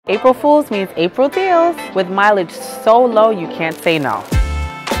April Fools means April deals. With mileage so low you can't say no.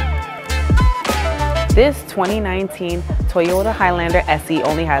 This 2019 Toyota Highlander SE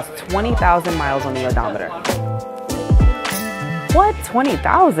only has 20,000 miles on the odometer. What,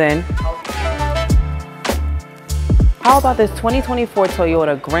 20,000? How about this 2024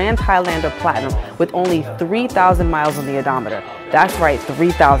 Toyota Grand Highlander Platinum with only 3,000 miles on the odometer? That's right,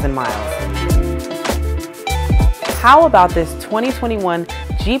 3,000 miles. How about this 2021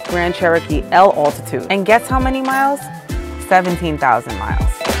 Jeep Grand Cherokee L Altitude? And guess how many miles? 17,000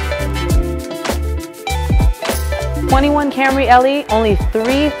 miles. 21 Camry LE, only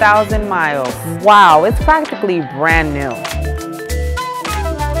 3,000 miles. Wow, it's practically brand new.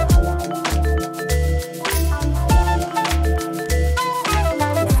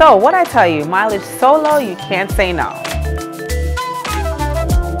 So what I tell you, mileage so low you can't say no.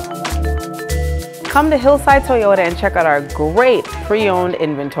 Come to Hillside Toyota and check out our great pre-owned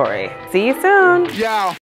inventory. See you soon. Yeah.